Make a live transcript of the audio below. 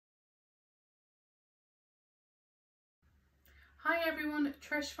Hi everyone,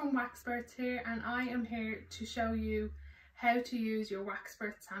 Trish from Waxperts here, and I am here to show you how to use your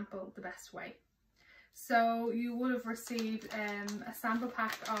Waxperts sample the best way. So you would have received a sample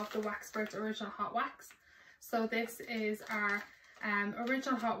pack of the Waxperts Original Hot Wax. So this is our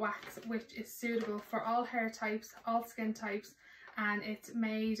original hot wax, which is suitable for all hair types, all skin types, and it's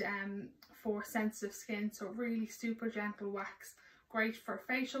made for sensitive skin, so really super gentle wax, great for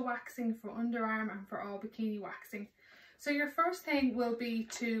facial waxing, for underarm and for all bikini waxing. So your first thing will be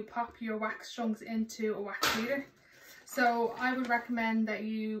to pop your wax chunks into a wax beater. So I would recommend that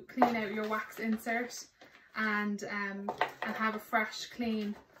you clean out your wax insert and have a fresh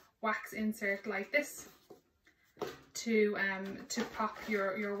clean wax insert like this to pop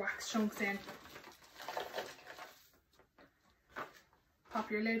your wax chunks in.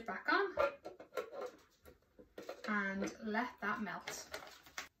 Pop your lid back on and let that melt.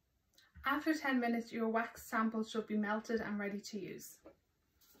 After 10 minutes, your wax sample should be melted and ready to use.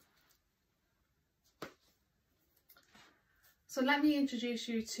 So let me introduce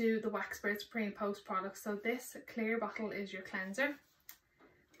you to the Waxperts pre and post products. So this clear bottle is your cleanser,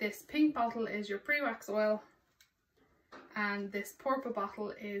 this pink bottle is your pre-wax oil, and this purple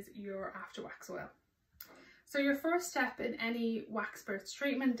bottle is your after wax oil. So your first step in any Waxperts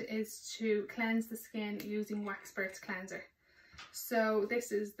treatment is to cleanse the skin using Waxperts cleanser. So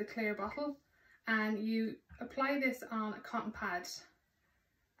this is the clear bottle, and you apply this on a cotton pad,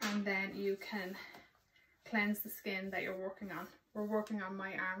 and then you can cleanse the skin that you're working on. We're working on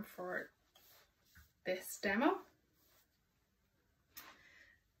my arm for this demo.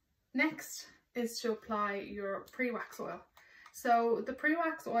 Next is to apply your pre-wax oil. So the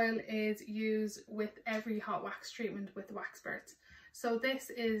pre-wax oil is used with every hot wax treatment with Waxperts. So this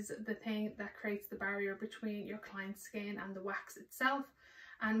is the thing that creates the barrier between your client's skin and the wax itself,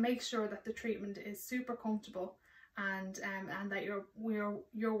 and make sure that the treatment is super comfortable and that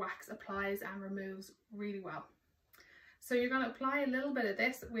your wax applies and removes really well. So you're going to apply a little bit of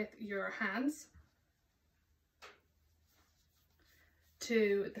this with your hands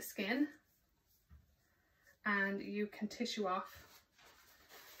to the skin, and you can tissue off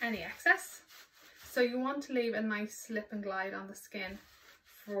any excess. So you want to leave a nice slip and glide on the skin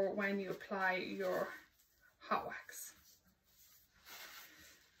for when you apply your hot wax.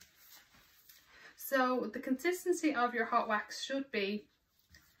 So the consistency of your hot wax should be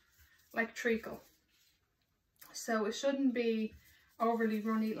like treacle. So it shouldn't be overly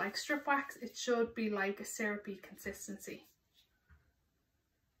runny like strip wax, it should be like a syrupy consistency.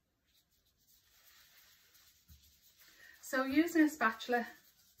 So using a spatula,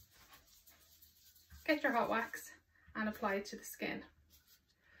 get your hot wax and apply it to the skin.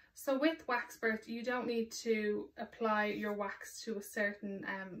 So with Waxperts, you don't need to apply your wax to a certain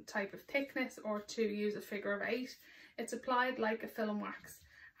type of thickness or to use a figure of 8. It's applied like a film wax,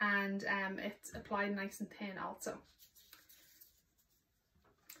 and it's applied nice and thin also.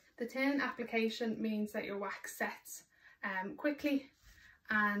 The thin application means that your wax sets quickly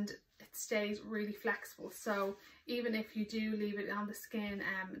and it stays really flexible. So even if you do leave it on the skin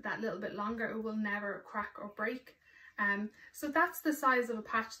that little bit longer, it will never crack or break. So that's the size of a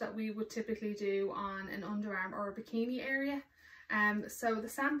patch that we would typically do on an underarm or a bikini area. So the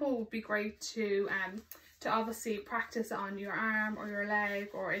sample would be great to obviously practice on your arm or your leg,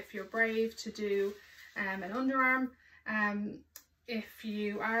 or if you're brave to do an underarm. If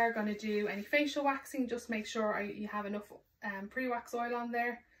you are going to do any facial waxing, just make sure you have enough pre-wax oil on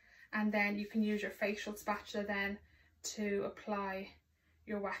there, and then you can use your facial spatula then to apply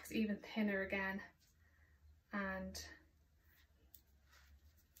your wax even thinner again, and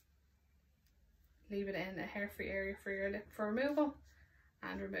leave it in a hair-free area for your lip for removal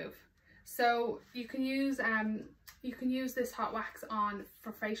and remove. So you can use this hot wax on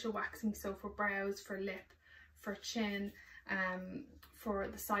for facial waxing, so for brows, for lip, for chin, for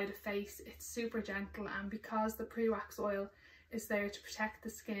the side of face. It's super gentle, and because the pre-wax oil is there to protect the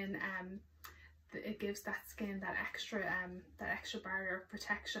skin, it gives that skin that extra barrier of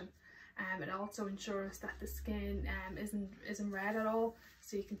protection. It also ensures that the skin isn't red at all.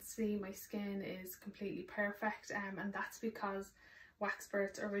 So you can see my skin is completely perfect, and that's because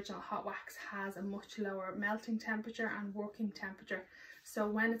Waxperts Original Hot Wax has a much lower melting temperature and working temperature. So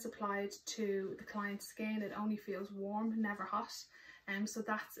when it's applied to the client's skin, it only feels warm, never hot. So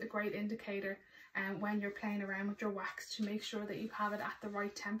that's a great indicator when you're playing around with your wax, to make sure that you have it at the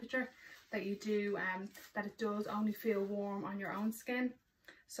right temperature, that you do that it does only feel warm on your own skin.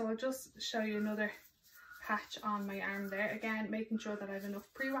 So I'll just show you another patch on my arm there, again making sure that I have enough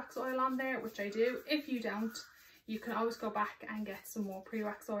pre-wax oil on there, which I do. If you don't, you can always go back and get some more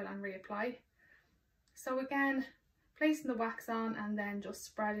pre-wax oil and reapply. So again, placing the wax on and then just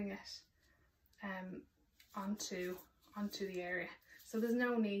spreading it onto the area. So there's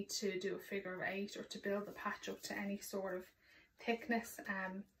no need to do a figure of 8 or to build the patch up to any sort of thickness.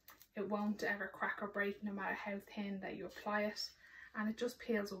 It won't ever crack or break no matter how thin that you apply it, and it just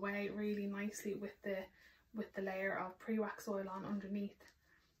peels away really nicely with the layer of pre-wax oil on underneath,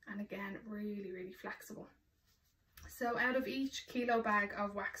 and again really flexible. So out of each kilo bag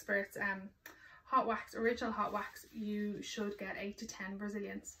of Waxperts hot wax, original hot wax, you should get 8 to 10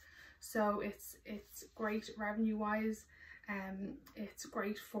 Brazilians. So it's great revenue wise. It's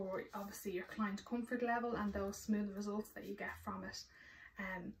great for obviously your client comfort level and those smooth results that you get from it,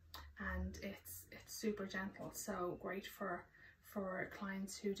 and it's super gentle, so great for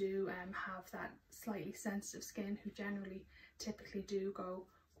clients who do have that slightly sensitive skin, who typically do go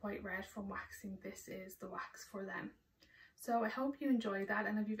quite red from waxing. This is the wax for them. So I hope you enjoy that,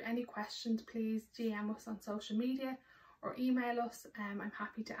 and if you have any questions, please DM us on social media or email us. I'm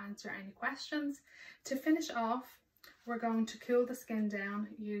happy to answer any questions. To finish off, we're going to cool the skin down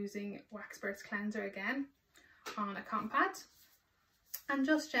using Waxperts cleanser again on a cotton pad, and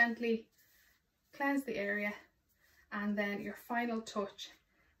just gently cleanse the area, and then your final touch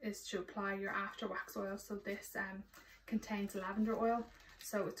is to apply your after wax oil. So this contains lavender oil,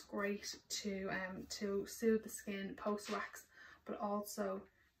 so it's great to soothe the skin post wax, but also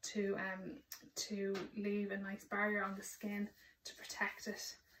to leave a nice barrier on the skin to protect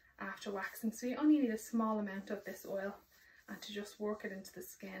it after waxing. So you only need a small amount of this oil and to just work it into the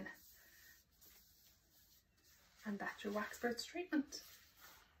skin, and that's your Waxperts treatment.